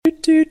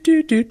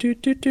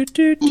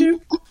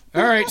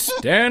All right,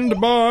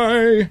 stand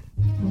by.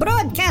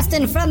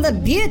 Broadcasting from the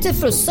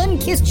beautiful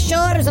sun-kissed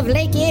shores of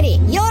Lake Erie,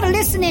 you're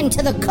listening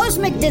to the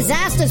Cosmic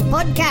Disasters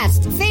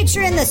Podcast,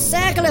 featuring the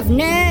Circle of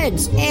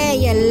Nerds.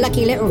 Hey, you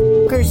lucky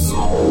little f***ers.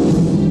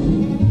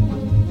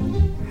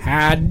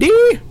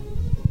 Howdy.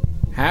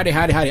 All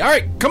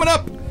right, coming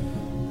up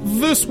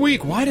this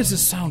week. Why does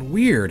this sound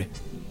weird?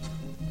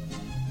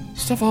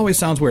 Stuff always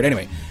sounds weird.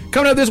 Anyway,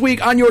 coming up this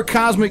week on your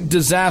Cosmic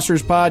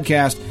Disasters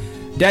Podcast,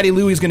 Daddy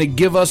Louie's going to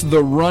give us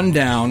the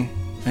rundown.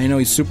 I know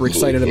he's super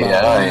excited about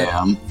that. I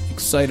am.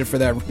 Excited for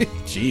that.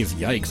 Jeez,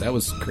 yikes, that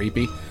was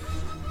creepy.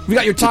 We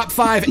got your top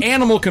 5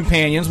 animal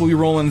companions. We'll be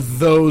rolling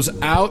those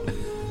out.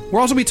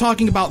 We'll also be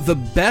talking about the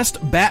best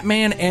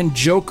Batman and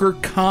Joker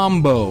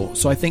combo,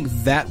 so I think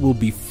that will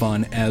be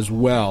fun as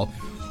well.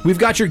 We've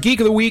got your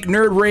Geek of the Week,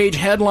 Nerd Rage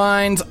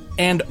headlines,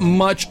 and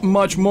much,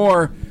 much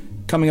more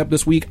coming up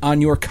this week on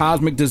your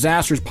Cosmic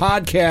Disasters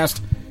Podcast.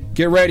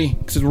 Get ready,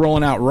 because it's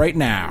rolling out right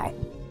now.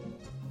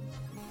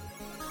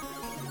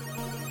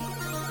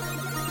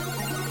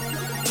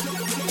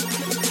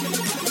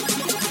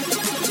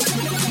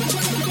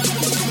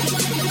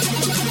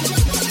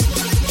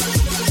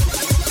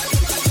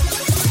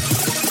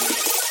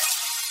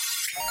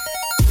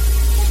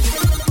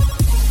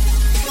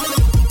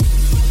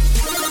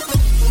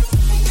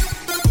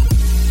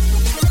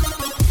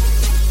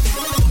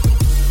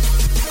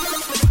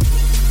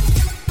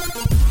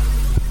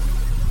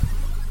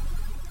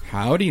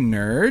 Howdy,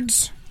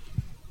 nerds.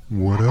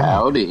 What up?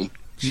 Howdy.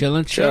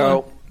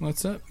 Chillin'.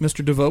 What's up?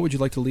 Mr. DeVoe, would you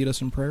like to lead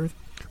us in prayer?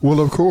 Well,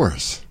 of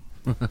course.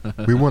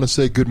 We want to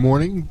say good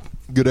morning,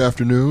 good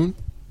afternoon,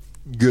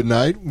 good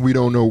night. We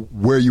don't know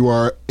where you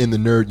are in the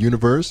nerd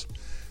universe,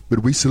 but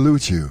we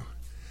salute you.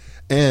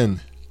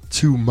 And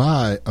to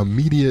my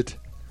immediate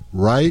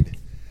right,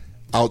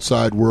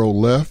 outside world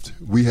left,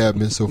 we have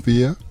Miss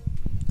Sophia,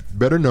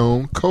 better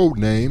known, code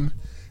name,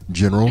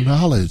 General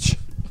Knowledge.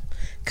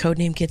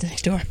 Codename Kid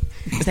Next Door.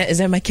 Is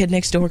that my Kid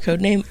Next Door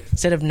code name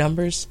instead of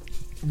numbers?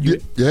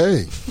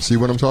 Yay. See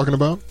what I'm talking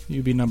about?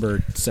 You'd be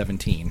number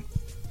 17.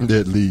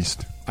 At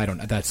least. I don't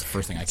know. That's the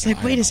first thing I can. It's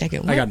like, wait a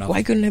second. I got nothing.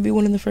 Why couldn't I be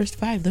one of the first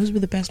 5? Those were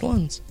the best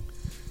ones.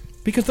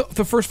 Because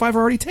the first 5 are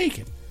already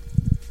taken.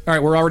 All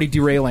right, we're already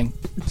derailing.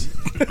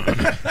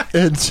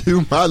 And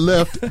to my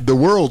left, the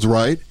world's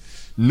right,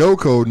 no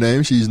code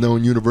name. She's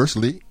known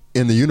universally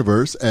in the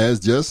universe as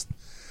just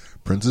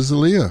Princess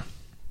Aaliyah.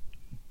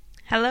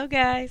 Hello,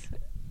 guys.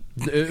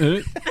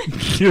 Why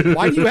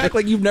do you act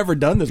like you've never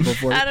done this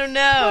before? I don't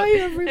know.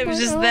 It was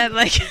just that,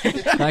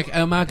 like,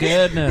 oh my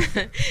goodness.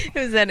 It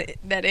was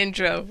that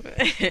intro.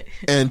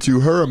 And to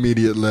her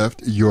immediate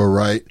left, your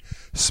right,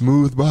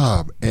 Smooth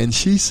Bob. And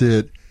she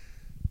said,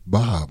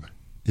 Bob,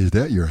 is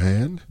that your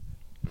hand?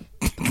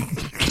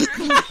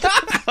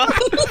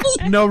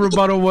 No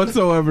rebuttal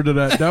whatsoever to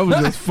that. That was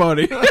just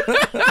funny.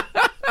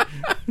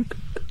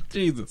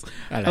 Jesus.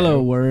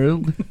 Hello,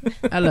 world.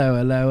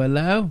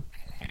 Hello.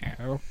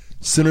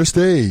 Center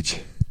stage,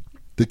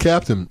 the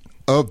captain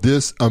of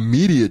this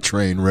immediate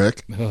train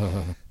wreck.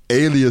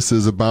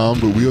 Aliases abound,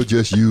 but we'll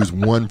just use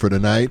one for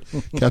tonight.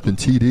 Captain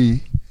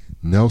T.D.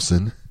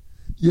 Nelson.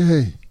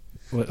 Yay.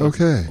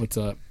 Okay. What's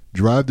up?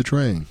 Drive the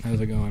train. How's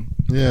it going?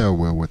 Yeah,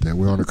 well, with that,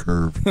 we're on a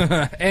curve.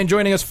 And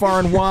joining us far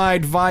and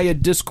wide via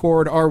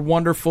Discord, our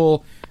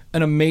wonderful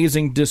and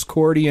amazing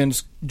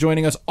Discordians,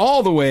 joining us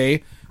all the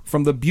way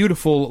from the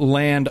beautiful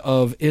land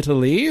of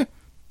Italy.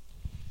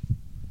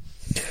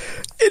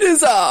 It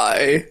is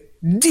I,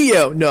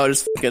 Dio. No,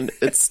 just fucking,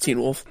 it's Teen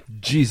Wolf.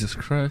 Jesus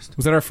Christ.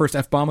 Was that our first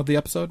F-bomb of the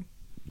episode?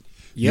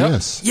 Yep.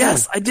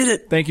 Yes, I did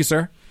it. Thank you,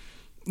 sir.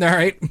 All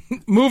right.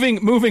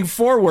 Moving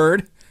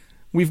forward,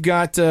 we've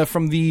got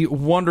from the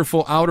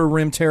wonderful Outer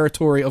Rim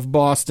territory of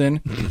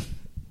Boston,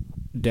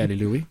 Daddy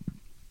Louie.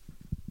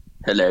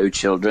 Hello,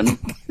 children.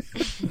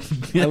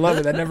 I love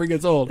it. That never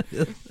gets old.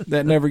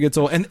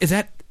 And is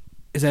that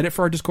it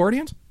for our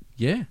Discordians?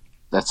 Yeah.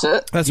 That's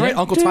it. That's right.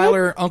 Uncle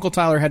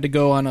Tyler had to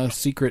go on a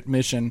secret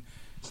mission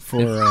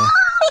for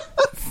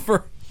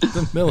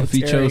the military. If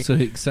he chose to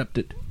accept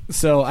it.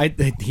 So he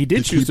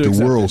did choose to keep accept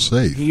the world it.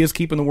 safe. He is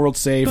keeping the world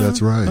safe.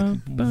 That's right.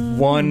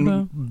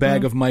 One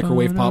bag of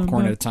microwave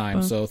popcorn at a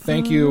time. So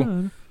thank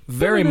you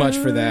very much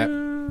for that.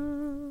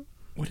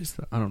 What is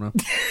that? I don't know.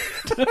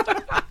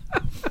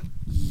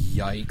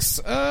 Yikes.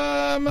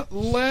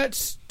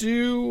 Let's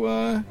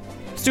do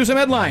some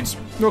headlines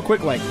real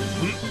quick, like.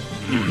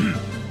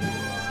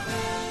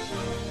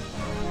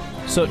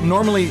 So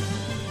normally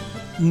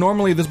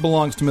this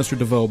belongs to Mr.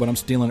 DeVoe, but I'm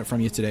stealing it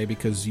from you today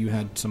because you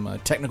had some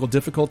technical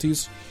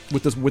difficulties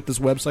with this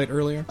website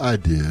earlier. I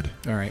did.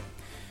 All right.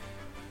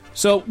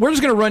 So we're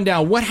just going to run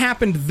down what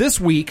happened this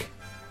week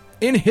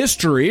in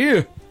history.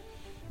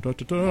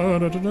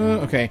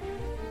 Okay.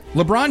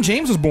 LeBron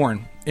James was born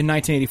in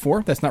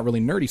 1984. That's not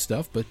really nerdy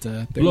stuff, but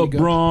there you go.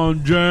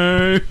 LeBron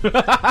James.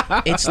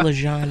 It's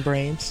LeJean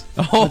Brains.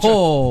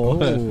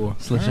 Oh.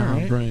 It's LeJean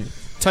right. Brains.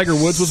 Tiger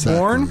Woods was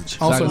born.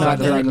 Also not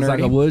very nerdy.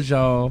 Tiger Woods,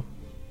 y'all.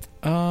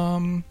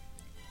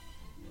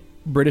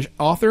 British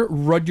author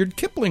Rudyard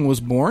Kipling was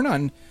born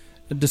on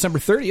December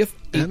 30th,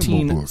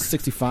 Animal book.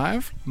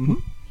 1865.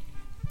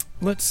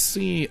 Let's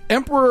see.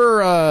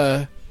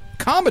 Emperor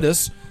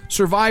Commodus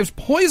survives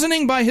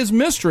poisoning by his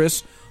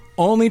mistress,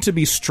 only to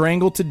be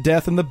strangled to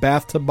death in the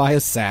bathtub by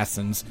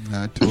assassins.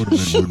 I told him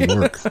it wouldn't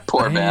work.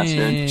 Poor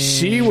bastard.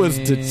 She was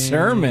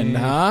determined,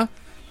 huh?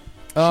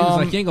 She was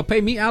like, you ain't gonna pay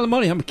me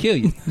alimony, I'm gonna kill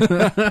you.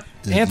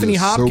 It's Anthony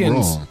just so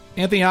Hopkins. wrong.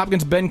 Anthony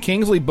Hopkins, Ben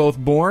Kingsley, both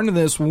born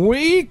this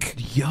week.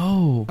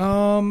 Yo.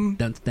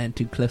 Don't stand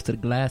too close to the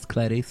glass,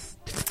 Clarice.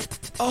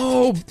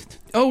 Oh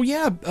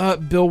yeah.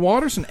 Bill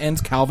Watterson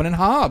ends Calvin and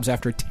Hobbes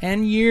after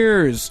 10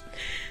 years.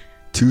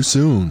 Too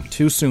soon.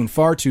 Too soon,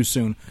 far too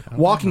soon.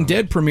 Walking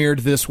Dead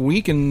premiered this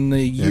week in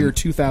the year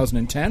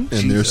 2010.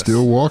 And they're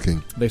still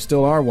walking. They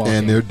still are walking.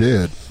 And they're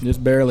dead.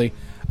 Just barely.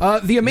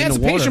 The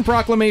Emancipation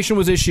Proclamation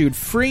was issued,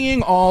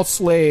 freeing all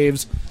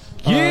slaves.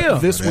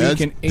 This week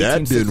in 1863.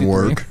 That didn't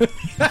work.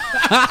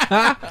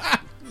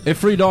 It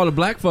freed all the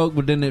black folk,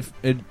 but then it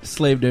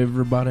slaved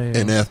everybody else.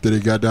 And after they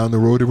got down the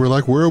road, they were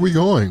like, where are we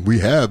going? We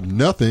have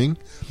nothing.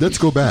 Let's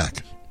go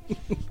back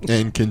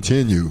and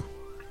continue.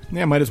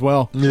 Yeah, might as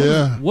well.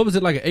 Yeah. What was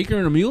it, like an acre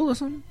and a mule or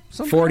something?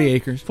 40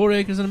 acres. 40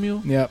 acres and a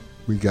mule? Yep.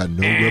 We got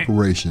no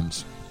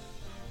reparations.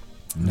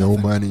 No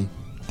money.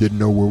 Didn't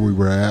know where we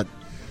were at.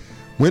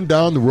 Went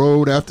down the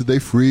road after they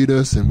freed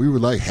us, and we were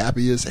like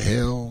happy as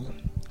hell.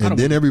 And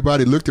then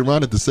everybody looked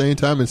around at the same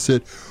time and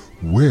said,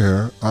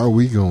 where are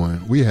we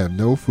going? We have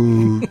no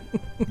food.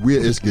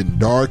 It's getting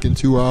dark in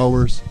 2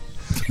 hours.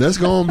 Let's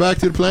go on back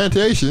to the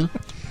plantation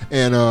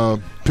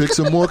and pick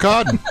some more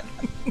cotton.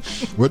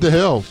 What the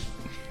hell?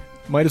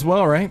 Might as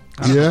well, right?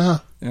 Yeah.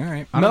 All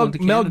right. I don't want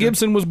to Mel Canada.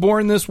 Gibson was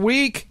born this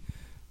week,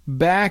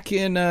 back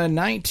in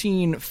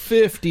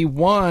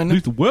 1951.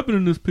 He's the weapon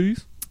in this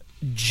piece.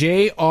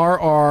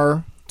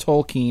 J.R.R.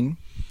 Tolkien.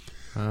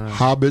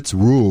 Hobbits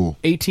rule.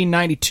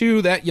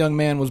 1892, that young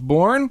man was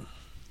born.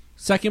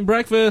 Second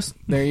breakfast.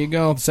 There you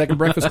go. The Second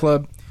Breakfast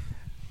Club.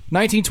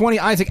 1920,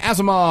 Isaac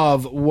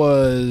Asimov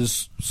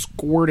was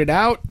squirted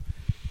out.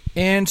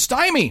 And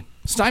Stymie.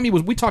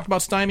 We talked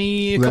about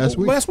Stymie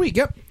last week.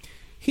 Yep.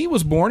 He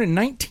was born in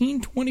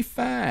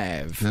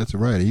 1925. That's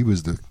right. He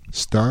was the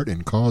start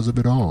and cause of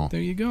it all.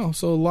 There you go.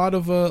 So a lot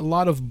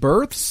of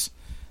births.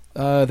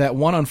 That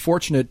one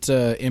unfortunate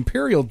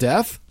imperial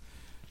death.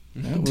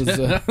 That was.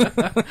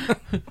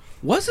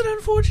 Was it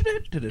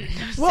unfortunate? Did it?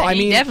 Well, I he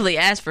mean, definitely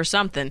asked for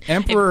something.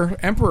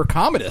 Emperor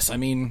Commodus. I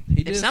mean,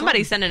 If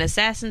somebody's sending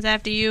assassins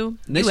after you,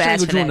 They you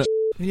ask strangled for you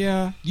that.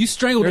 yeah. You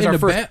strangled There's in our the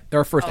first,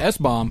 our first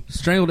S-bomb.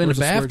 strangled in the Where's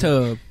the sword?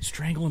 bathtub.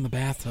 Strangle in the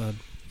bathtub.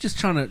 Just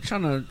trying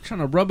to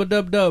rub a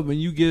dub, and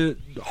you get.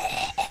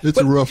 It's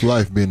a rough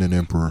life being an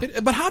emperor.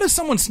 But how does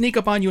someone sneak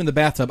up on you in the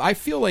bathtub? I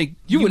feel like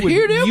You would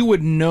hear them? You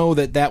would know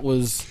that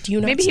was. Do you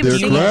not Maybe he sing,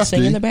 was sing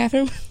crafty. in the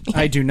bathroom?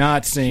 I do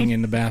not sing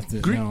in the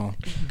bathtub. No.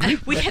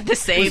 We had the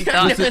same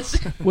thought.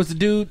 Was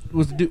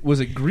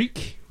it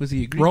Greek? Was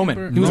he a Greek Roman.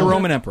 emperor? He was a No.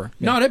 Roman emperor.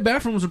 Yeah. No, that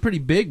bathrooms were pretty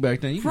big back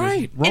then. You could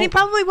Right. just And he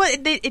probably was.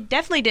 It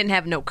definitely didn't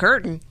have no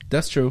curtain.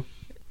 That's true.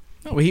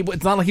 No,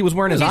 it's not like he was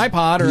wearing his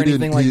iPod or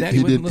anything like that.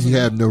 He wouldn't listen He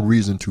to had no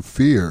reason to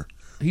fear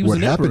He was what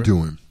an happened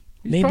emperor. to him.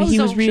 Maybe probably he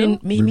was so reading.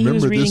 chill. Maybe he was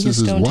Remember, reading this his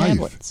is his stone wife.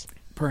 tablets.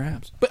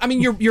 Perhaps. But I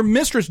mean, your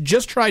mistress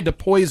just tried to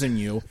poison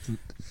you.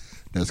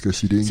 That's because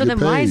she didn't So get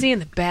then why is paid. he in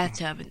the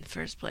bathtub in the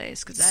first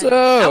place? Because So-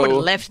 I would have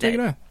left Take it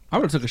that. out. I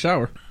would have took a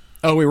shower.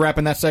 Oh, we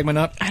wrapping that segment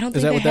up? I don't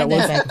Is think that they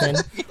what had that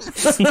was?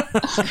 that back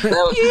then.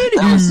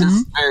 That was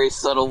his very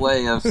subtle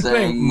way of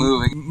saying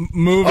moving.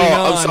 Moving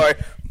Oh, on. I'm sorry.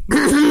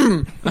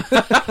 All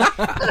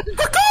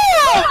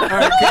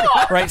right, good.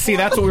 Right, see,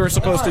 that's what we were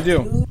supposed to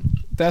do.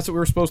 That's what we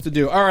were supposed to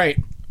do. All right.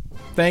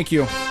 Thank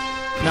you.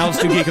 Now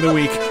let's do Geek of the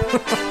Week.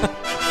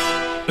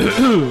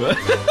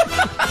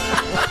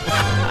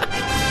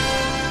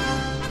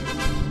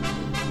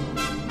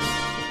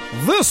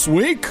 This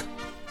week,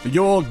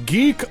 your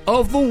Geek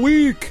of the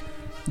Week,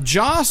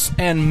 Joss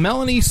and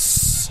Melanie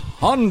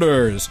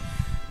Saunders.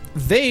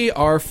 They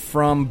are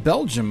from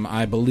Belgium,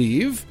 I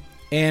believe,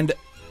 and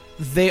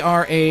they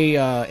are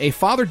a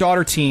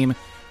father-daughter team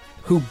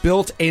who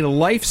built a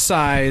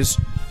life-size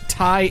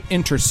TIE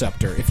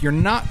Interceptor. If you're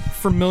not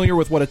familiar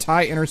with what a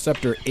TIE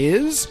Interceptor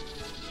is,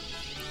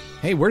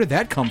 hey, where did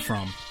that come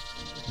from?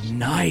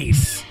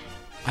 Nice.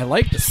 I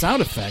like the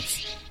sound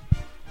effects.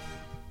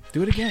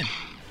 Do it again.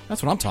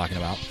 That's what I'm talking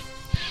about.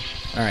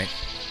 All right.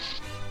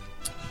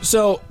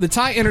 So the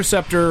TIE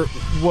Interceptor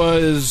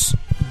was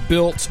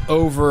built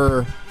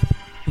over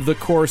the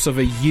course of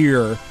a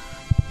year,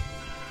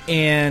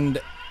 and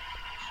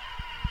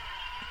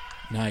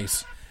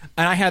nice.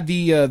 And I had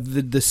the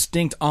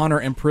distinct honor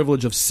and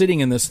privilege of sitting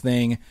in this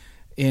thing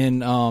in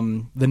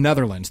the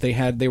Netherlands. They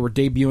were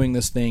debuting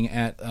this thing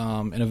at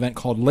an event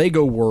called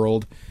Lego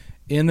World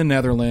in the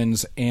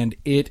Netherlands, and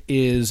it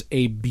is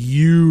a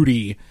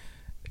beauty.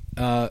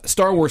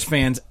 Star Wars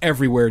fans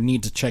everywhere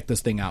need to check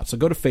this thing out. So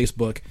go to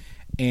Facebook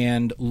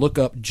and look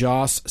up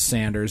Joss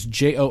Sanders,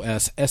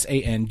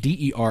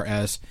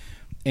 JOSSANDERS,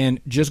 and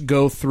just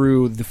go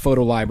through the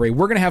photo library.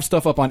 We're going to have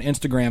stuff up on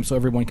Instagram so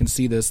everyone can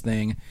see this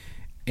thing.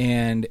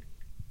 And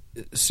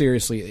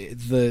seriously,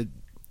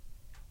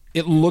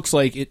 it looks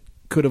like it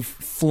could have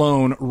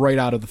flown right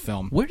out of the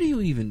film. Where do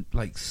you even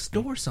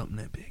store something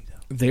that big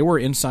though? They were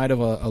inside of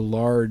a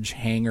large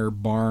hangar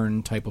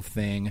barn type of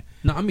thing.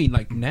 No, I mean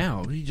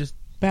now. You just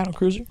Battle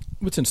cruiser.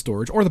 It's in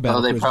storage or the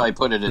battle. they cruiser. probably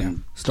put it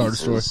in Star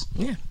Destroyer.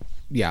 Yeah.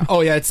 Yeah.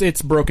 Oh, yeah.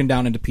 It's broken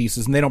down into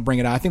pieces, and they don't bring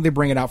it out. I think they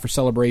bring it out for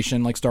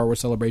Celebration, like Star Wars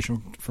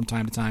Celebration, from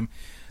time to time.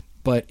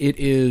 But it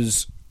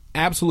is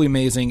absolutely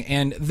amazing.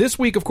 And this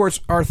week, of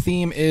course, our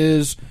theme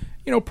is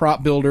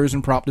prop builders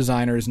and prop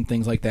designers and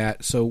things like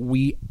that. So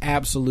we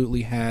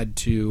absolutely had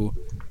to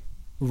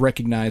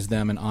recognize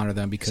them and honor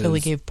them because So we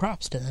gave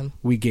props to them.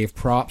 we gave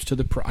props to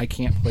the. I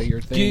can't play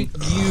your thing,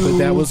 but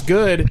that was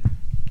good.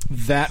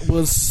 That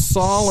was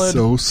solid.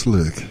 So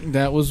slick.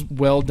 That was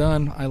well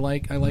done. I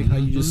like how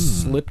you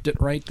just slipped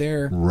it right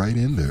there. Right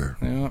in there.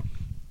 Yeah,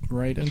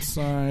 right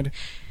inside.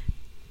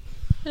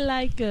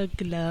 Like a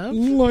glove.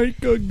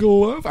 Like a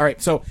glove. All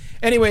right. So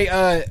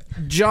anyway,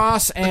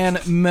 Joss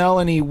and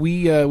Melanie,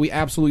 we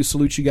absolutely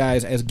salute you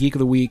guys as Geek of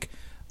the Week.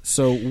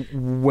 So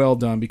well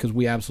done because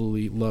we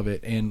absolutely love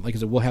it. And like I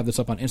said, we'll have this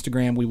up on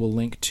Instagram. We will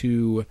link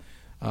to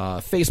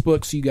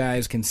Facebook so you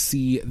guys can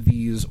see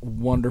these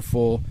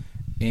wonderful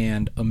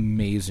and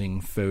amazing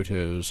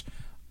photos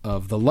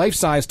of the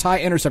life-size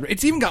TIE Interceptor.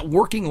 It's even got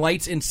working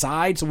lights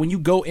inside, so when you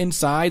go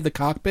inside the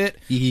cockpit,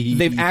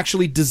 they've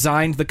actually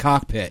designed the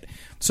cockpit.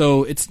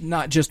 So it's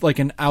not just like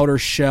an outer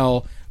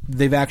shell.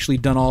 They've actually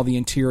done all the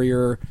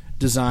interior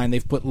design.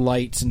 They've put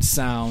lights and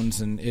sounds,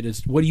 and it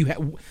is... What do you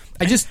have?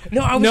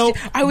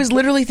 I was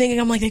literally thinking,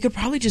 I'm like, they could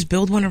probably just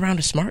build one around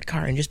a smart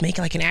car and just make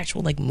like an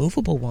actual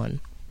movable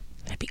one.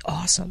 That'd be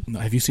awesome. No,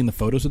 have you seen the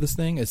photos of this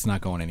thing? It's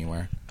not going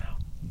anywhere.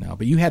 No,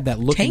 but you had that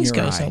look Tanks in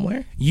your go eye.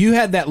 somewhere. You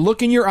had that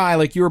look in your eye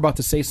like you were about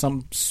to say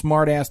some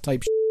smart-ass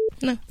type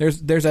shit. No.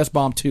 There's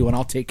S-Bomb 2, and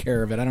I'll take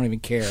care of it. I don't even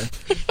care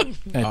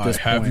at this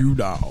point. you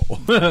now.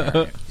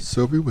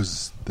 Sophie,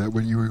 was that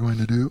what you were going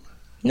to do?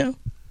 No.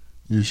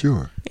 You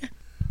sure? Yeah.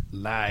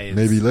 Lies.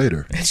 Maybe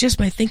later. It's just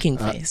my thinking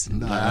face.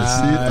 No,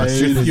 I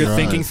see it in Your your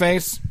thinking eyes.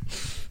 face?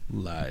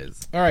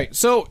 Lies. All right,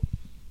 so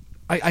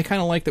I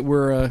kind of like that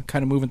we're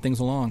kind of moving things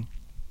along.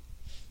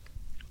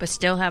 But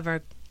still have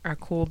our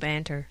cool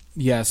banter.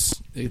 Yes,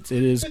 it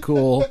is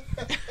cool.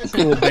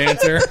 Cool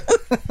banter.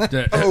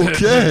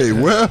 Okay,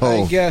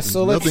 well, I guess,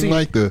 so let's nothing see.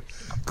 like the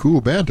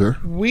cool banter.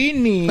 We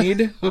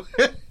need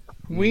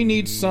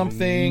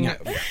something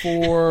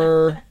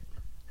for...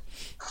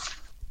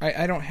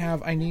 I don't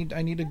have... I need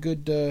a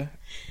good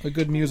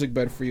music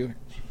bed for you.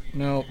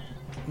 Nope,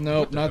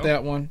 not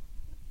that one.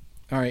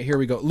 All right, here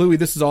we go. Louis,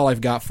 this is all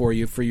I've got for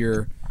you for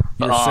your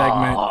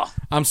segment.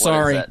 I'm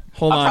sorry.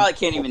 Hold on. I probably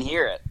can't even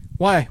hear it.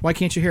 Why? Why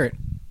can't you hear it?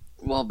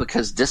 Well,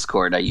 because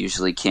Discord, I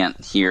usually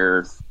can't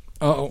hear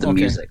Oh, the okay.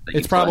 music. That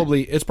It's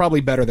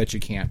probably better that you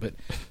can't. But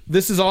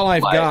this is all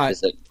I've Why? got.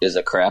 Is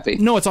it crappy?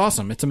 No, it's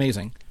awesome. It's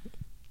amazing.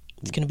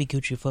 It's going to be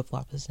Gucci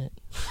flip-flop, isn't it?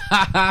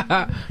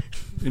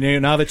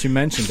 Now that you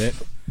mentioned it,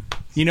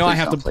 I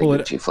have to pull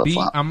it.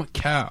 B, I'm a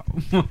cow.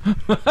 I'm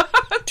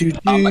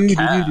a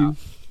cow.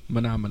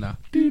 Mana.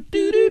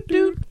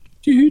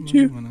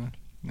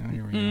 Now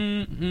here we go.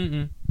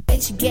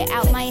 Bitch, get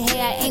out my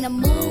hair, I ain't a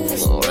move.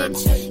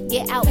 Bitch,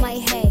 get out my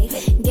hair,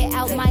 get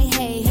out my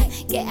hair,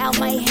 get out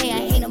my hair, I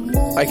ain't a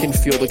move. I can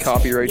feel the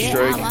copyright Get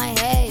strike. out my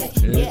hair,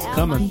 It's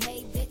coming.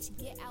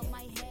 get out my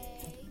hair.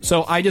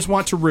 So I just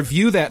want to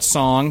review that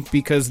song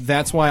because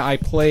that's why I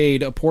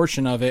played a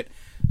portion of it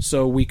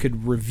so we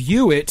could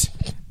review it,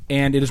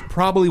 and it is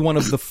probably one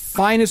of the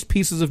finest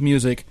pieces of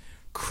music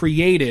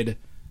created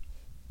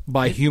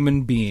by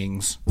human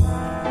beings.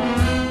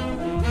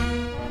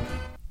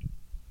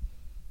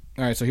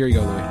 All right, so here you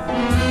go, Louis.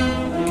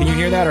 Can you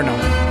hear that or no?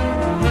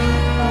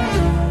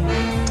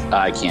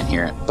 I can't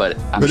hear it, but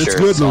I'm But sure it's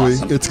good, Louis.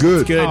 awesome. It's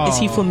good. It's good. Is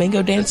he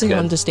flamingo dancing good.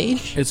 on the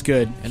stage? It's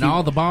good. And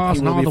all the bars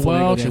he and will all be the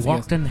flamingo world, she dancing,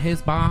 walked into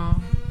his bar.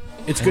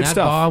 It's And good that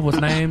stuff. bar was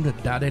named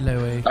Daddy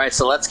Louie. All right,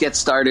 so let's get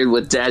started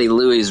with Daddy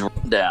Louie's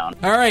rundown.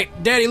 All right,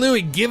 Daddy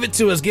Louie, give it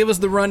to us. Give us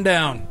the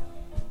rundown.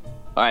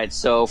 All right,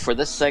 so for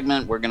this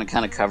segment, we're going to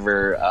kind of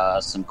cover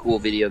some cool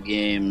video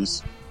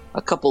games,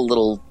 a couple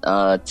little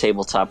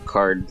tabletop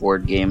card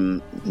board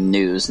game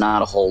news.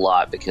 Not a whole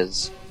lot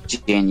because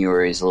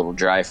January is a little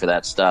dry for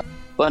that stuff.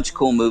 Bunch of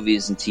cool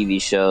movies and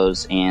TV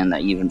shows, and I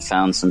even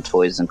found some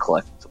toys and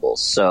collectibles.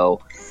 So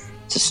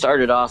to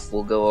start it off,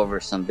 we'll go over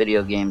some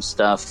video game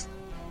stuff.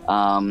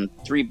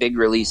 3 big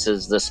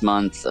releases this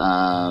month.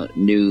 The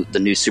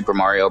new Super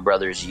Mario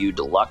Bros. U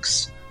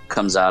Deluxe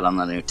comes out on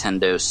the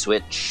Nintendo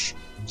Switch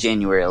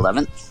January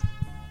 11th.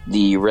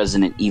 The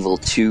Resident Evil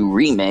 2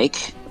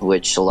 remake,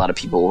 which a lot of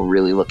people were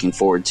really looking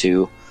forward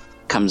to,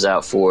 comes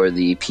out for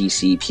the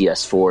PC,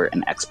 PS4,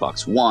 and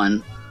Xbox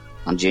One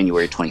on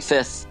January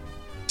 25th.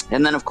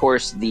 And then, of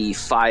course, the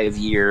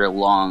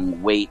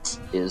 5-year-long wait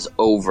is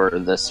over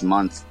this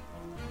month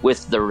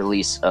with the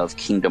release of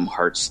Kingdom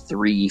Hearts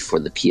 3 for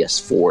the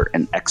PS4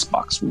 and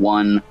Xbox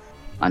One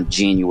on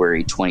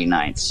January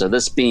 29th. So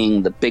this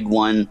being the big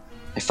one,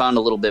 I found a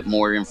little bit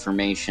more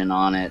information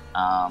on it.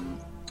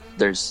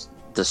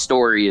 The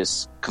story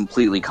is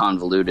completely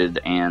convoluted,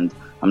 and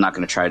I'm not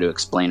going to try to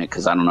explain it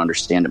because I don't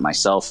understand it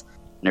myself,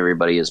 and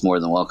everybody is more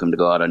than welcome to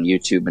go out on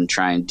YouTube and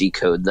try and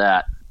decode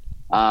that.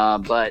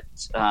 But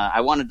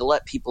I wanted to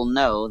let people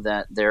know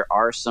that there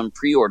are some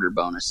pre-order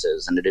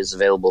bonuses, and it is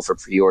available for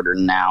pre-order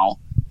now.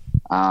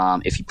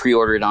 If you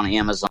pre-order it on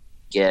Amazon,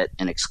 you get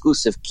an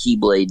exclusive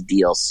Keyblade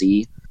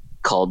DLC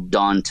called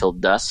Dawn Till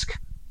Dusk,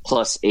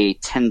 plus a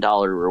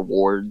 $10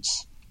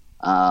 rewards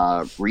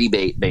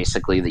rebate,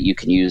 basically, that you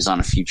can use on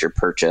a future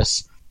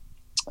purchase.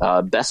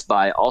 Best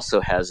Buy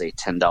also has a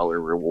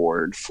 $10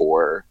 reward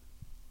for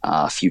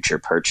future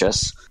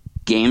purchase.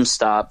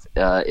 GameStop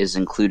is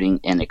including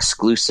an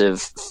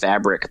exclusive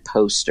fabric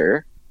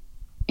poster,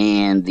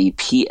 and the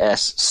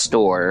PS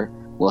Store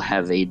will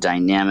have a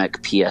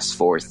dynamic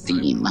PS4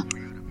 theme.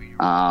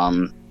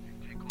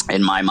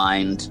 In my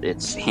mind,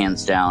 it's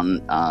hands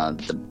down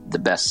the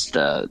best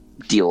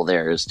deal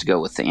there is to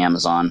go with the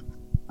Amazon,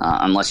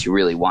 unless you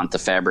really want the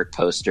fabric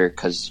poster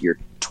because you're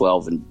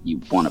 12 and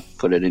you want to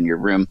put it in your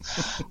room.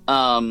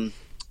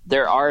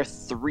 There are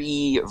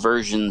 3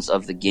 versions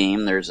of the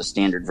game. There's a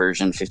standard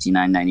version,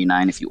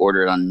 $59.99. If you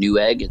order it on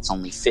Newegg, it's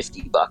only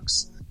 $50.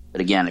 But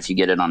again, if you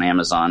get it on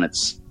Amazon,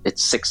 it's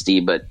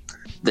 $60, but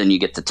then you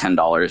get the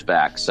 $10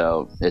 back,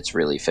 so it's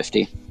really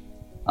 $50.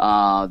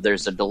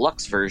 There's a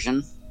deluxe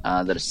version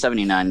that is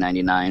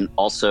 $79.99,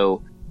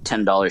 also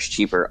 $10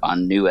 cheaper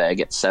on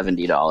Newegg at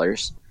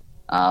 $70.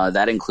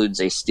 That includes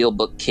a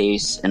steelbook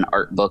case, an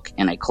art book,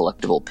 and a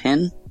collectible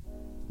pin.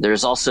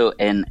 There's also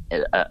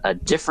a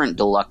different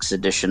deluxe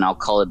edition. I'll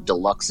call it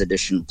Deluxe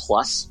Edition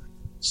Plus.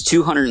 It's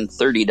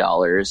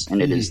 $230,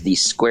 and it is the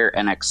Square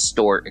Enix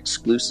Store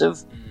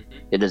exclusive.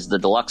 It is the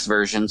deluxe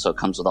version, so it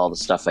comes with all the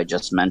stuff I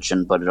just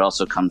mentioned, but it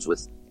also comes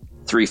with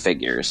 3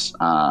 figures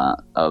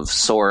of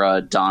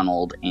Sora,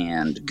 Donald,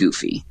 and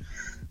Goofy.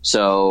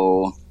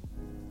 So,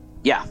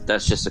 yeah,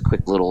 that's just a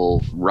quick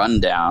little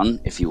rundown,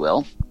 if you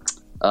will,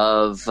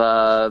 of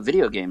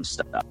video game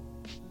stuff.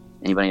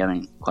 Anybody have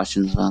any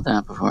questions about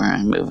that before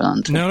I move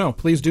on? No,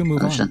 please do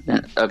move on.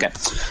 Okay.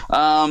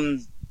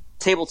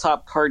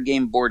 Tabletop card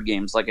game, board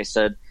games. Like I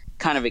said,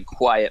 kind of a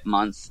quiet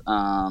month.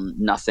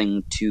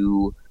 Nothing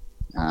too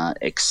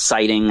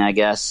exciting, I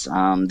guess.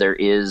 There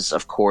is,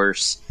 of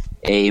course,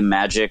 a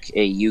Magic,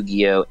 a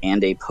Yu-Gi-Oh,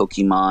 and a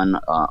Pokemon.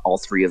 All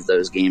 3 of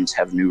those games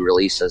have new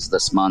releases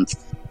this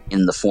month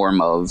in the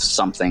form of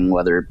something,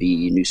 whether it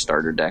be new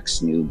starter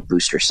decks, new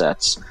booster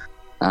sets.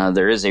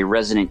 There is a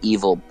Resident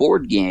Evil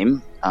board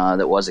game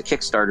that was a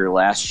Kickstarter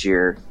last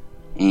year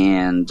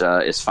and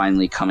is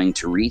finally coming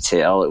to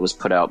retail. It was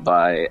put out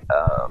by,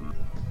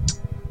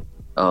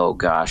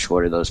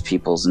 what are those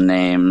people's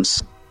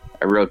names?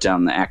 I wrote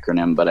down the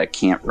acronym, but I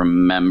can't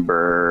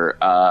remember.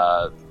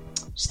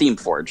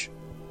 Steamforge.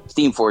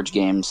 Steamforge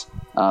Games.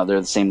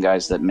 They're the same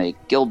guys that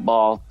make Guild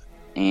Ball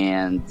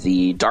and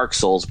the Dark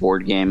Souls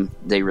board game.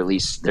 They're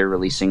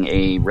releasing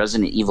a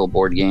Resident Evil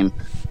board game,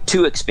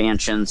 2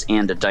 expansions,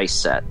 and a dice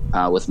set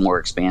with more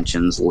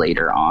expansions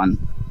later on.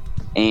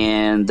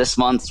 And this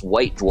month's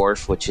White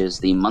Dwarf, which is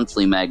the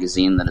monthly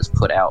magazine that is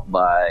put out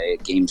by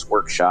Games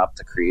Workshop,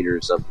 the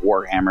creators of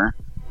Warhammer,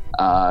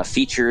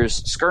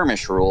 features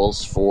skirmish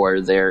rules for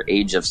their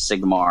Age of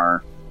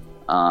Sigmar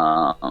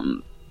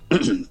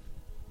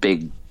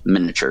big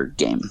miniature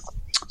game.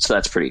 So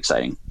that's pretty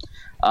exciting.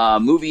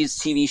 Movies,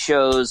 TV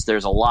shows,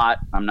 there's a lot.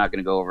 I'm not going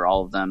to go over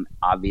all of them,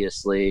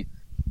 obviously.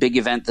 Big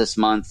event this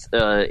month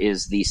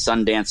is the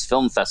Sundance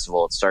Film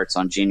Festival. It starts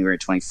on January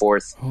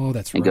 24th. Oh,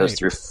 that's right. And goes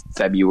through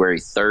February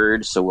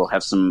 3rd. So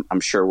I'm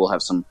sure we'll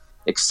have some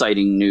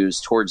exciting news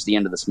towards the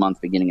end of this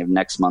month, beginning of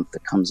next month,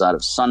 that comes out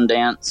of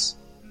Sundance.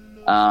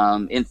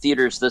 In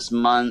theaters this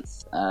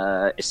month,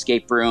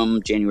 Escape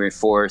Room, January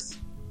 4th.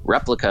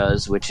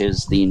 Replicas, which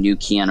is the new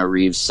Keanu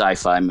Reeves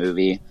sci-fi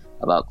movie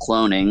about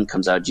cloning,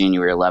 comes out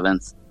January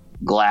 11th.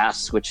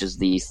 Glass, which is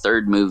the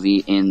 3rd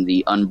movie in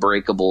the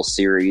Unbreakable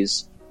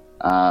series,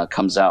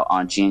 comes out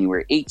on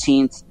January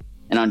 18th.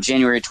 And on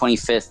January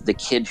 25th, The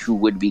Kid Who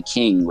Would Be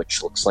King,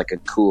 which looks like a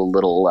cool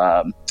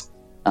little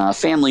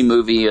family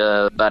movie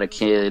about a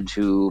kid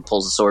who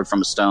pulls a sword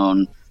from a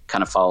stone,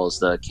 kind of follows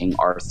the King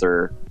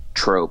Arthur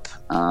trope,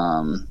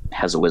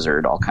 has a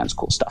wizard, all kinds of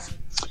cool stuff.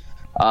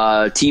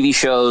 TV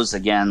shows,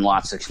 again,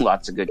 lots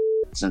of good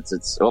since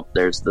it's... Oh,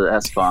 there's the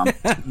S-bomb.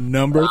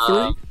 Number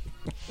 3.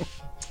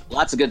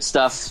 Lots of good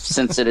stuff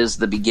since it is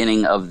the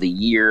beginning of the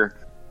year.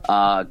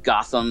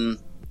 Gotham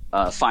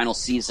final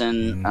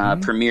season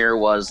premiere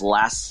was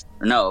last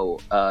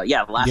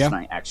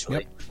night, actually.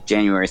 Yep.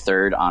 January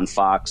 3rd on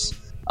Fox.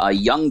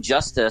 Young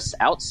Justice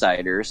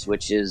Outsiders,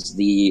 which is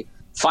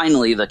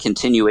finally the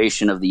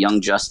continuation of the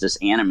Young Justice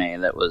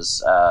anime that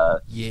was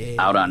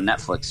out on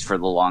Netflix for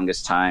the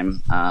longest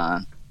time.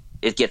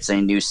 It gets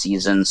a new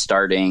season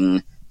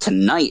starting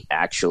tonight,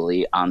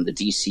 actually, on the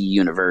DC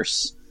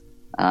Universe.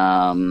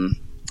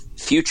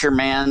 Future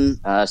Man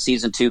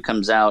season 2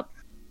 comes out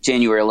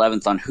January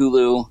 11th on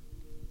Hulu.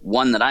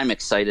 One that I'm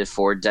excited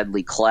for,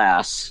 Deadly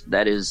Class.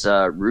 That is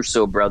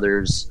Russo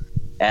brothers'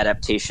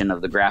 adaptation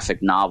of the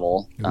graphic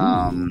novel.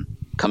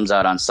 Comes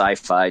out on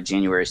Sci-Fi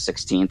January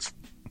 16th.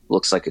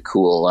 Looks like a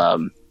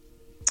cool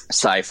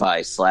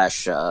sci-fi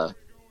slash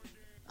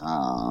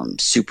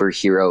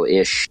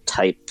superhero-ish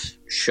type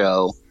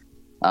show.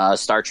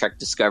 Star Trek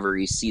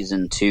Discovery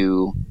Season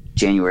 2,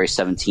 January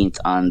 17th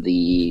on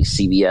the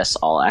CBS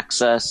All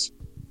Access.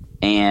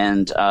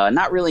 And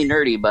not really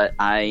nerdy, but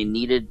I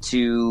needed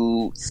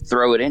to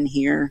throw it in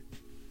here.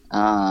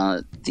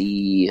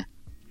 The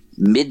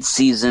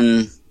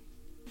mid-season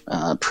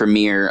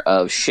premiere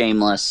of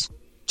Shameless,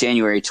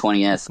 January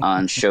 20th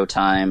on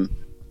Showtime.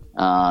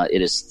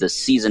 It is the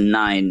Season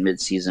 9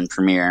 mid-season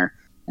premiere,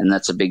 and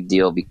that's a big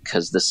deal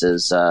because this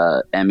is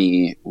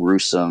Emmy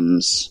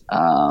Rossum's,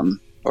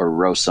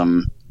 her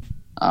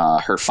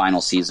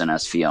final season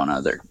as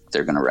Fiona.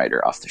 They're going to write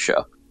her off the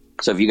show.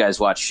 So if you guys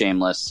watch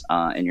Shameless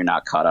and you're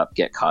not caught up,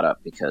 get caught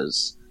up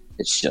because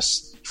it's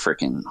just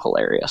freaking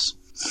hilarious.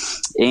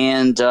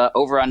 And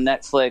over on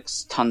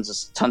Netflix,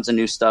 tons of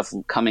new stuff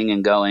coming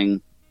and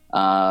going.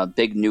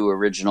 Big new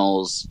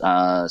originals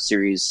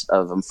series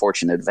of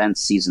Unfortunate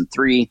Events Season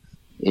 3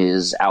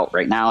 is out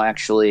right now,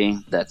 actually.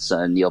 That's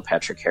Neil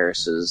Patrick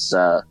Harris's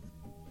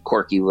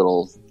quirky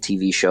little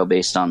TV show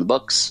based on the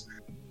books.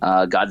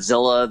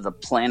 Godzilla, the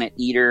Planet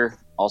Eater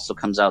also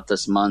comes out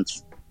this month.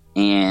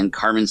 And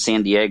Carmen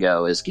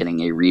Sandiego is getting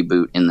a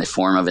reboot in the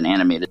form of an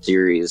animated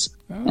series,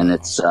 and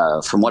it's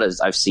from what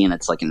I've seen,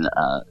 it's like an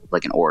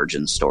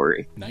origin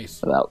story.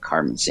 Nice. About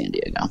Carmen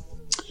Sandiego.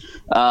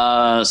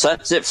 So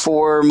that's it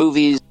for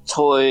movies,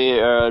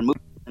 movies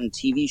and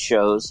TV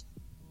shows.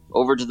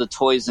 Over to the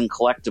toys and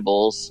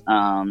collectibles.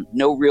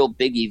 No real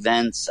big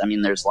events. I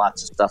mean, there's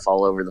lots of stuff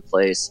all over the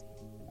place.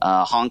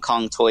 Hong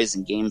Kong Toys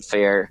and Game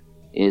Fair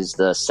is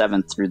the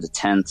 7th through the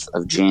 10th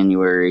of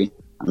January.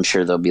 I'm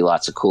sure there'll be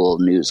lots of cool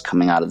news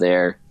coming out of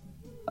there.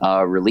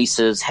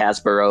 Releases,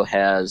 Hasbro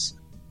has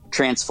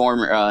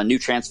new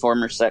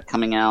Transformer set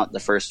coming out.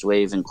 The first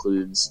wave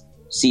includes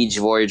Siege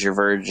Voyager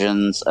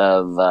versions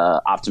of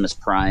Optimus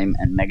Prime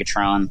and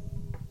Megatron.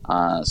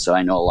 So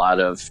I know a lot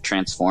of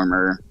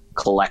Transformer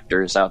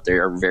collectors out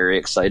there are very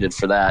excited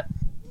for that.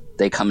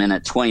 They come in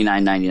at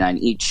 $29.99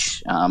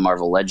 each.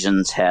 Marvel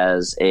Legends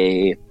has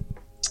a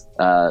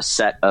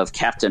set of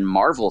Captain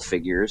Marvel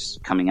figures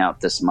coming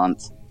out this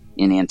month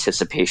in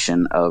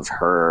anticipation of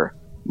her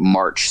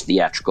March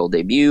theatrical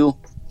debut.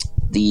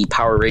 The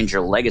Power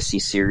Ranger Legacy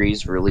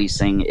series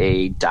releasing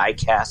a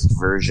die-cast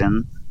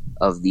version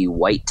of the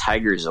White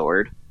Tiger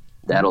Zord.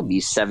 That'll be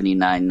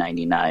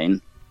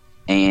 $79.99.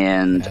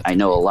 And I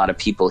know a lot of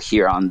people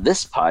here on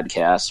this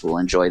podcast will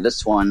enjoy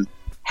this one.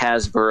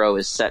 Hasbro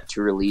is set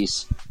to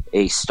release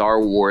a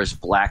Star Wars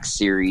Black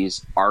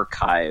Series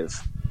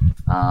archive,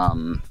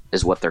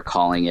 is what they're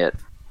calling it.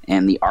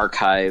 And the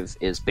archive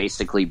is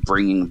basically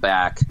bringing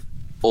back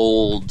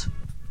old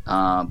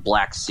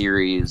Black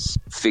Series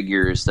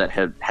figures that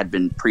had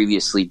been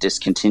previously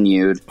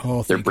discontinued.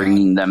 They're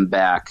bringing them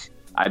back.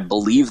 I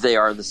believe they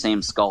are the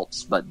same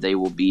sculpts, but they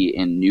will be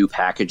in new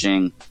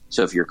packaging.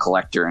 So if you're a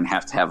collector and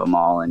have to have them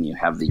all and you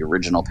have the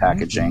original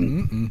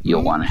packaging,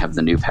 you'll want to have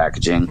the new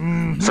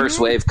packaging. First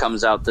wave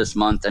comes out this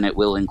month, and it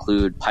will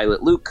include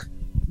Pilot Luke,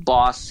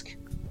 Bosk,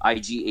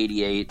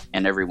 IG-88,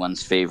 and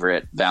everyone's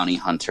favorite bounty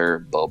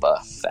hunter,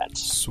 Boba Fett.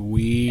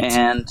 Sweet.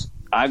 And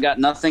I've got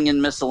nothing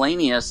in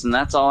miscellaneous, and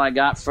that's all I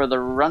got for the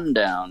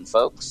rundown,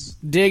 folks.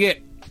 Dig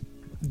it.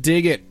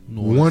 Dig it.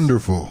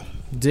 Wonderful.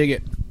 Dig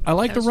it. I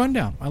like the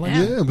rundown. I like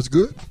it. It was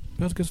good.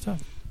 That was good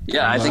stuff.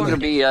 Yeah, I think it'll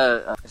be.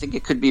 I think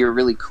it could be a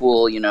really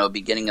cool,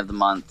 beginning of the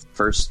month,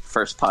 first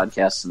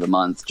podcast of the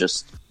month,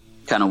 just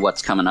kind of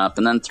what's coming up,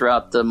 and then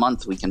throughout the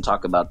month we can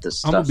talk about this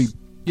stuff.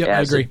 I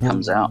agree. It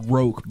comes out.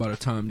 Broke by the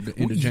time the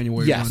end of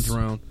January runs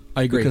around.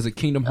 I agree because of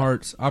Kingdom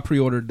Hearts. I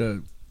pre-ordered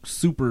the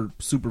super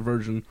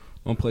version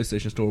on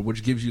PlayStation Store,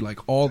 which gives you like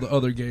all the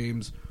other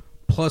games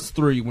plus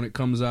 3 when it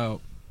comes out.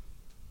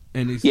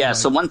 And it's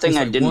so one thing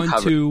I didn't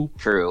cover.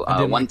 True.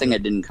 One thing I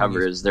didn't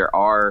cover is there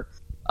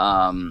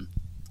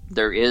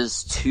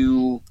is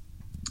 2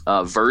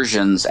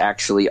 versions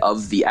actually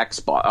of the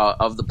Xbox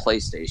of the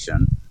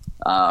PlayStation.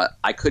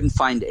 I couldn't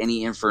find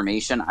any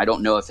information. I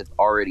don't know if it's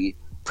already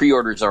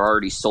pre-orders are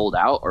already sold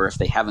out or if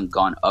they haven't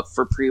gone up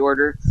for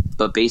pre-order.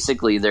 But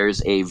basically,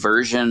 there's a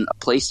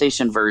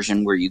PlayStation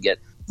version where you get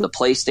the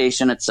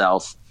PlayStation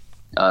itself,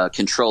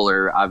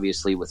 controller,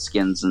 obviously with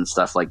skins and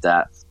stuff like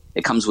that.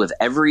 It comes with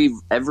every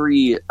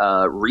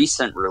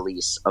recent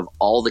release of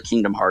all the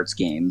Kingdom Hearts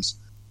games,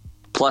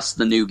 plus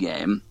the new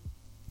game.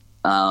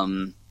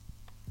 And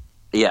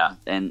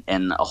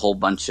a whole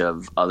bunch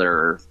of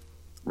other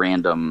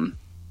random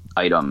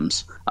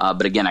items.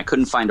 But again, I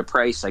couldn't find a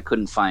price. I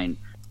couldn't find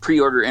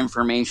pre-order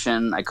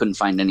information. I couldn't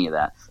find any of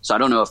that. So I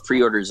don't know if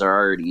pre-orders are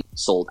already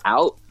sold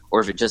out or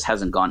if it just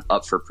hasn't gone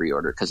up for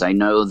pre-order. Because I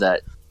know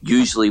that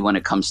usually when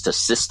it comes to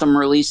system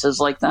releases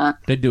like that,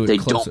 they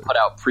don't put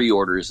out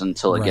pre-orders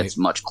until it gets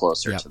much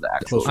closer to the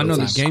actual. I know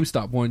the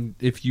GameStop one,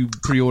 if you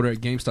pre-order at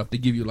GameStop, they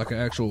give you like an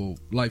actual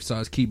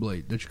life-size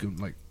Keyblade that you can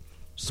like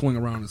swing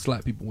around and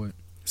slap people with.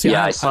 See,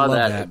 I saw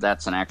that.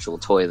 That's an actual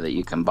toy that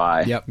you can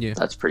buy. Yep. Yeah.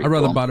 That's pretty cool.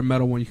 I'd rather buy the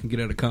metal one you can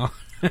get at a con.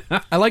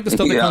 I like the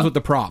stuff that comes with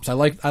the props. I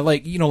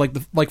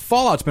like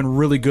Fallout's been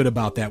really good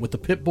about that with the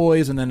Pip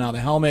Boys and then now the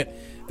helmet.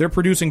 they're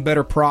producing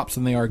better props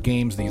than they are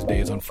games these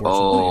days,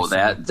 unfortunately. Oh,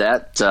 So-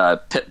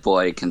 that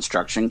Pit-Boy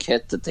construction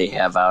kit that they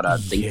have out on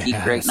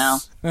ThinkGeek right now.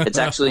 It's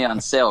actually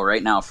on sale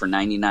right now for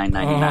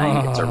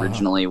 $99.99. It's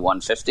originally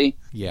 $150.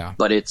 Yeah.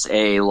 But it's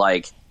a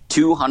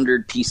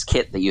 200-piece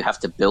kit that you have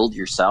to build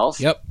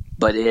yourself. Yep.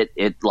 But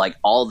it like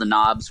all the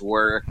knobs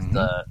work.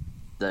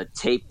 The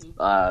tape,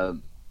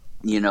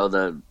 you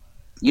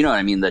know what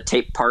I mean? The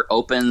tape part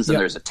opens and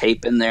there's a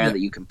tape in there that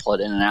you can plug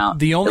in and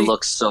out. It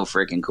looks so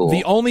freaking cool.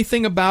 The only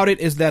thing about it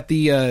is that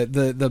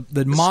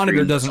the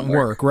monitor doesn't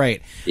work,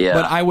 right? Yeah.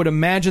 But I would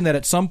imagine that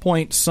at some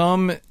point,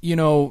 some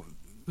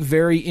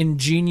very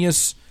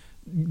ingenious,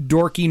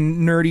 dorky,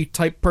 nerdy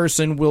type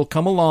person will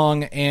come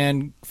along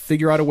and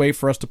figure out a way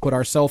for us to put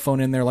our cell phone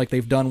in there, like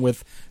they've done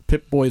with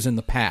Pip-Boys in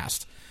the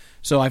past.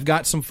 So I've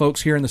got some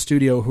folks here in the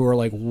studio who are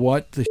like,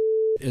 "What the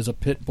is a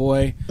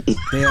Pit-Boy?"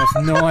 They have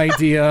no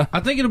idea. I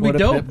think it'll be what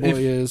dope. A Pit-Boy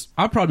is.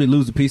 I'll probably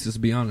lose the pieces, to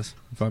be honest,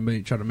 if I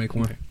try to make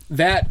one. I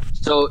That's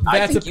think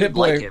a you'd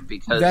Pit-Boy. like it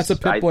because That's a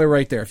Pit-Boy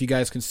right there. If you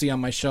guys can see on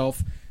my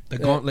shelf, The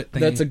gauntlet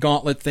thing. That's a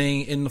gauntlet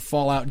thing in the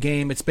Fallout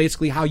game. It's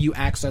basically how you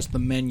access the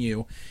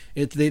menu.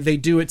 They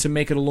do it to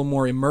make it a little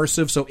more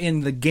immersive. So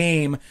in the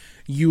game,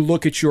 you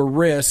look at your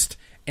wrist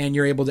and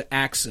you're able to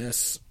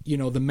access,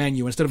 the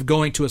menu instead of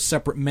going to a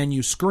separate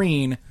menu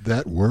screen.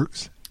 That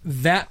works.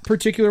 That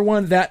particular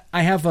one, that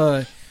I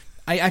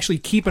actually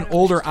keep an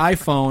older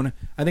iPhone.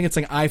 I think it's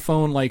like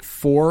iPhone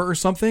 4 or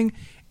something,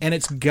 and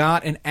it's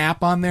got an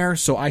app on there.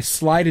 So I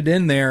slide it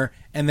in there,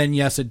 and then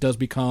yes, it does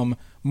become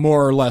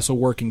more or less a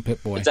working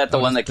Pip-Boy. Is that the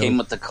one that came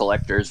with the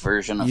collector's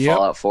version of Yep.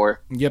 Fallout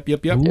 4? Yep.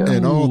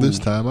 And all this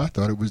time, I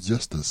thought it was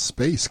just a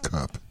space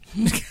cup.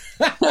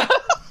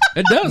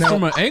 It does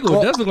from an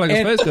angle. It does look like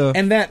a space cup.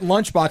 And that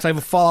lunchbox, I have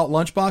a Fallout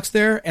lunchbox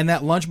there, and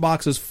that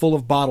lunchbox is full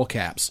of bottle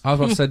caps. I was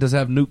about to say, does it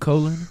have new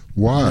cola in it?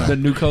 Why? The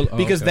new cola?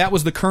 Because that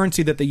was the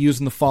currency that they used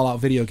in the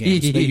Fallout video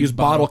games. They use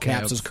bottle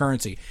caps as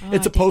currency.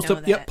 It's a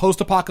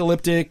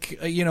post-apocalyptic,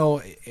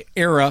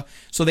 era,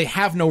 so they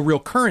have no real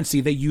currency.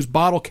 They use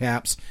bottle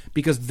caps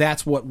because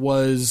that's what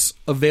was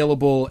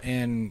available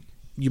and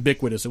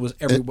ubiquitous. It was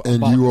everywhere.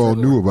 And you all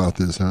knew about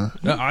this, huh?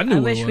 I knew I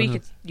it wish we was.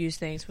 could use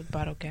things with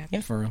bottle caps. Yeah.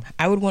 For real.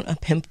 I would want a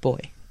Pimp Boy,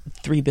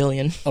 $3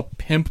 billion. The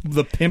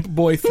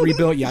Pimp-Boy 3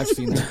 billion. Yeah, I've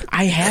seen that.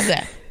 I have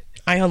that.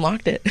 I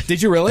unlocked it.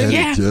 Did you really? And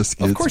Yeah. it just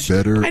Of gets course you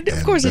better did. Of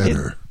and course I did.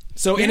 better.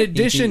 So in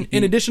addition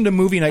to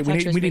movie night, we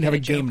Tetris need to have a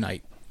made a game joke.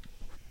 night.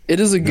 It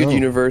is a good No.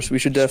 universe. We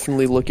should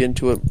definitely look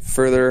into it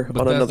further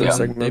on another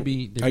segment.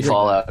 Maybe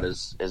Fallout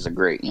is a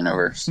great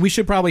universe. We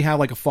should probably have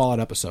a Fallout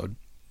episode.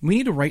 We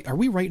need to write. Are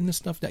we writing this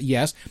stuff down?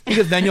 Yes,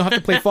 because then you'll have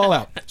to play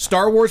Fallout.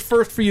 Star Wars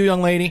first for you,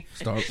 young lady.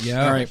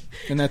 Yeah. All right,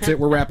 and that's it.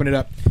 We're wrapping it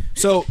up.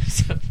 So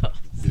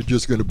You're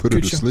just going to put her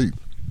Good to show. sleep.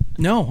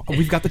 no,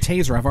 we've got the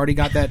taser. I've already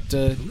got that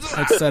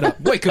set up.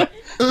 Wake up.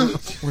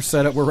 We're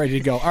set up. We're ready to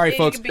go. All right,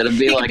 folks. It'll be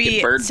He like could be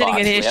in Bird sitting Box.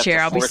 in We his have to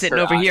chair. I'll be force sitting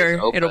her over eyes here.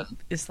 open.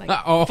 It's like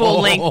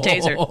full length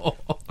taser.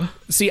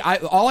 See,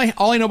 all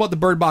I know about the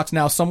Bird Box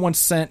now. Someone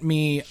sent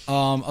me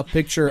a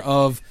picture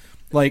of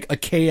a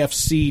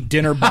KFC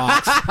dinner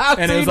box,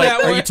 and it was seen like, that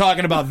 "Are one. you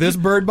talking about this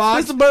Bird Box?"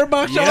 That's the bird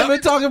box y'all Yep.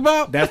 been talking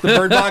about? That's the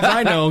Bird Box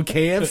I know,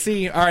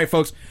 KFC. All right,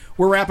 folks,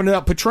 we're wrapping it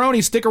up.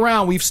 Patroni, stick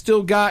around. We've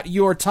still got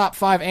your top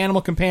 5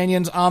 animal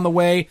companions on the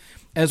way,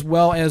 as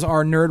well as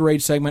our Nerd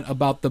Rage segment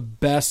about the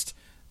best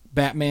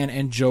Batman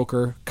and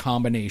Joker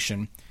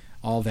combination.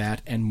 All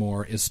that and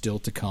more is still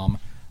to come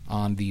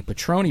on the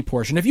Patroni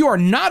portion. If you are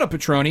not a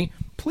Patroni,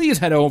 please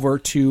head over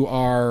to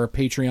our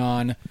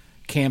Patreon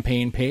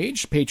campaign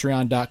page,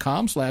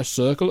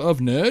 patreon.com/Circle of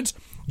Nerds.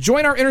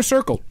 Join our inner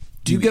circle.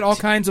 You get all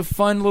kinds of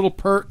fun little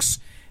perks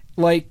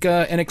like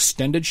an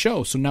extended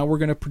show. So now we're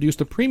going to produce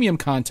the premium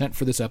content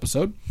for this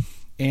episode,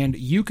 and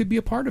you could be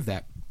a part of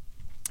that.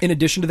 In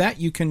addition to that,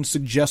 you can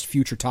suggest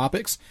future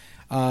topics,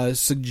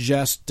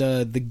 suggest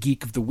the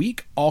Geek of the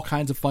Week, all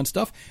kinds of fun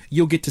stuff.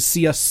 You'll get to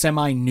see us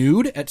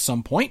semi-nude at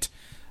some point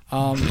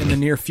in the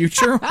near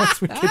future,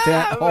 once we get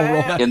that all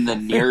rolled out. In the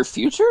near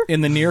future?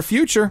 In the near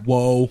future.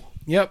 Whoa.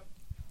 Yep.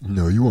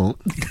 No, you won't.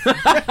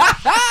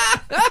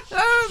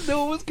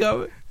 Knew it was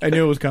coming. I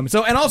knew it was coming.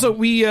 So, and also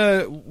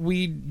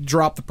we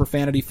drop the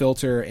profanity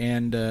filter,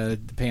 and the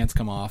pants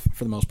come off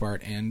for the most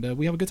part, and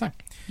we have a good time.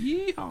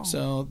 Yeehaw.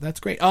 So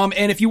that's great. And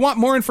if you want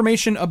more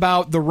information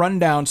about the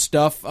rundown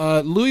stuff,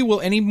 Louis,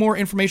 will any more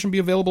information be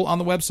available on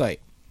the website?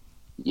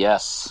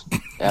 Yes,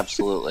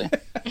 absolutely.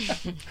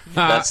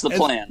 That's the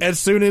plan. As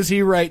soon as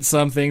he writes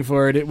something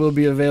for it, it will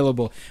be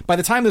available. By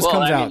the time this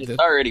comes out, it's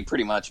already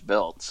pretty much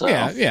built. So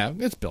yeah,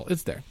 it's built.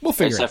 It's there. We'll I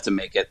figure just it out. have to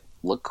make it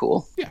look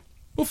cool. Yeah,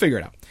 we'll figure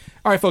it out.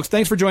 All right, folks,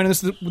 thanks for joining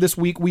us this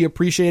week. We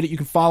appreciate it. You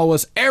can follow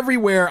us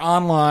everywhere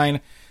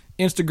online,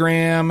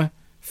 Instagram,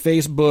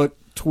 Facebook,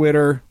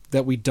 Twitter,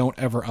 that we don't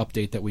ever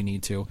update that we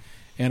need to.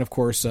 And, of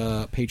course,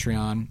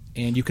 Patreon.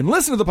 And you can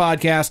listen to the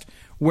podcast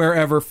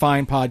wherever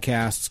fine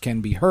podcasts can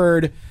be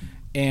heard.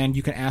 And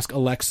you can ask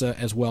Alexa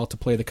as well to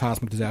play the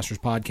Cosmic Disasters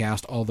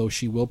podcast, although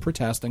she will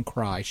protest and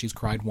cry. She's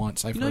cried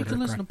once. I've You know you heard her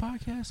can listen cry.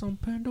 to podcasts on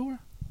Pandora?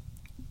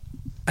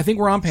 I think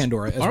we're on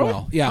Pandora as Are we?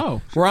 well. Yeah,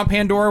 Oh. we're on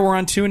Pandora. We're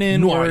on TuneIn.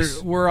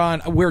 Nice.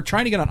 We're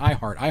trying to get on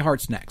iHeart.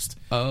 iHeart's next.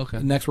 Oh, okay.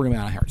 Next, we're gonna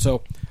be on iHeart.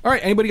 So, all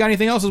right. Anybody got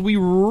anything else as we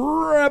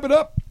wrap it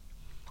up?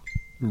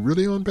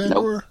 Really on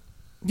Pandora?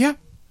 Yeah.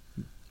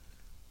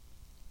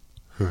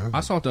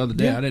 I saw it the other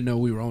day. Yeah. I didn't know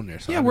we were on there.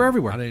 So Yeah, I we're didn't-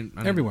 everywhere. I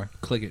didn't Everywhere.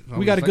 click it. I We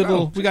was got a like, good oh,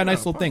 little. We check got a it nice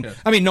out, little thing. podcast.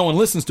 I mean, no one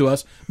listens to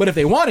us, but if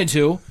they wanted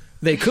to,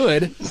 they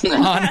could. If they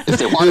wanted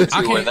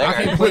to, we're there. I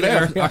can't play We're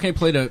there, I can't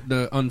play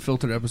the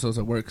unfiltered episodes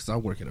at work because I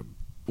work at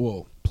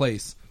a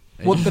place.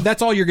 Well, but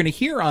that's all you're going to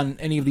hear on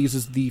any of these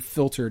is the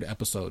filtered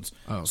episodes.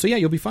 Oh. So yeah,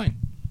 you'll be fine.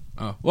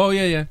 Oh, well,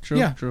 yeah, true,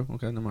 Yeah. true.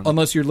 Okay, never mind.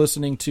 Unless you're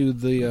listening to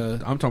the.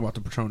 I'm talking about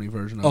the Petroni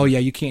version. Of Oh it. yeah,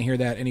 you can't hear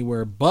that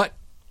anywhere but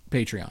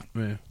Patreon.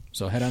 Yeah.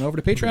 So head on over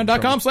to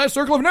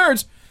patreon.com/Circle of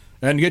Nerds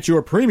and get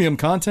your premium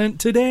content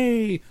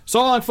today.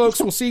 So long, folks.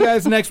 We'll see you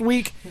guys next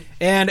week.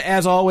 And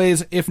as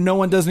always, if no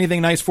one does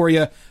anything nice for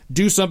you,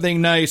 do something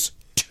nice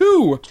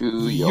to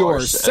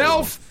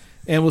yourself.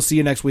 And we'll see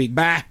you next week.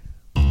 Bye.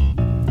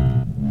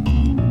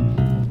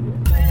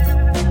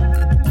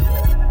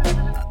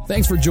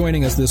 Thanks for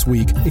joining us this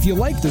week. If you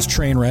like this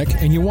train wreck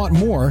and you want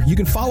more, you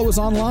can follow us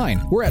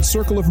online. We're at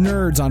Circle of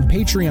Nerds on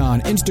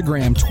Patreon,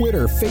 Instagram,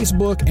 Twitter,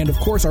 Facebook, and of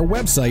course our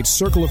website,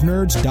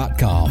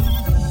 circleofnerds.com.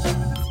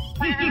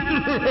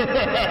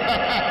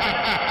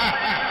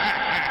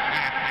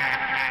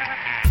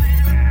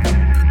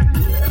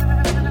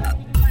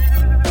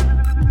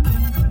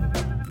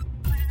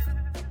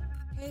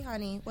 Hey,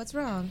 honey, what's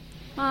wrong?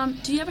 Mom,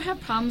 do you ever have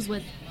problems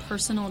with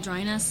personal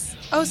dryness?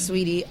 Oh,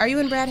 sweetie, are you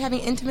and Brad having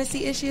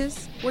intimacy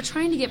issues? We're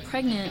trying to get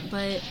pregnant,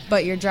 but...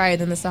 But you're drier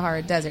than the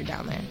Sahara Desert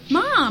down there.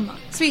 Mom!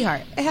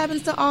 Sweetheart, it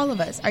happens to all of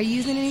us. Are you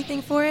using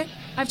anything for it?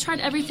 I've tried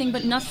everything,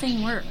 but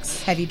nothing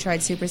works. Have you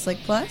tried Super Slick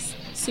Plus?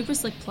 Super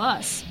Slick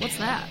Plus? What's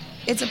that?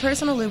 It's a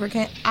personal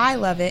lubricant. I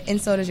love it,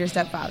 and so does your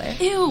stepfather.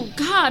 Ew,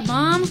 God,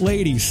 Mom!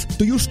 Ladies,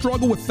 do you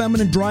struggle with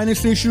feminine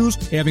dryness issues?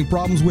 Having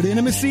problems with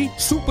intimacy?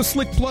 Super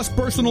Slick Plus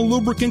Personal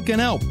Lubricant can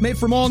help. Made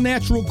from all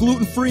natural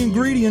gluten-free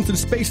ingredients and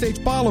space-age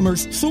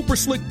polymers, Super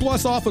Slick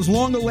Plus offers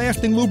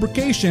longer-lasting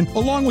lubrication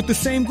along with the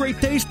same great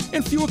taste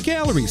and fewer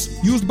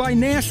calories. Used by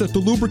NASA to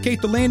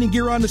lubricate the landing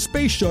gear on the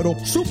space shuttle,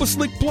 Super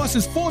Slick Plus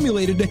is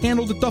formulated to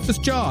handle the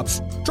toughest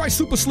jobs. Try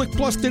Super Slick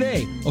Plus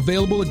today.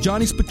 Available at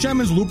Johnny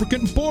Spaceman's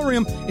Lubricant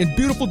Emporium in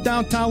beautiful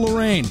downtown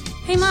Lorraine.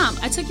 Hey, Mom,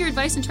 I took your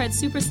advice and tried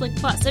Super Slick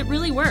Plus. It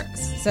really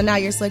works. So now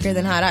you're slicker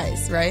than hot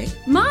ice, right?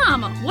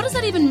 Mom, what does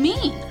that even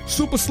mean?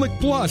 Super Slick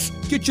Plus.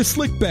 Get your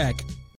slick back.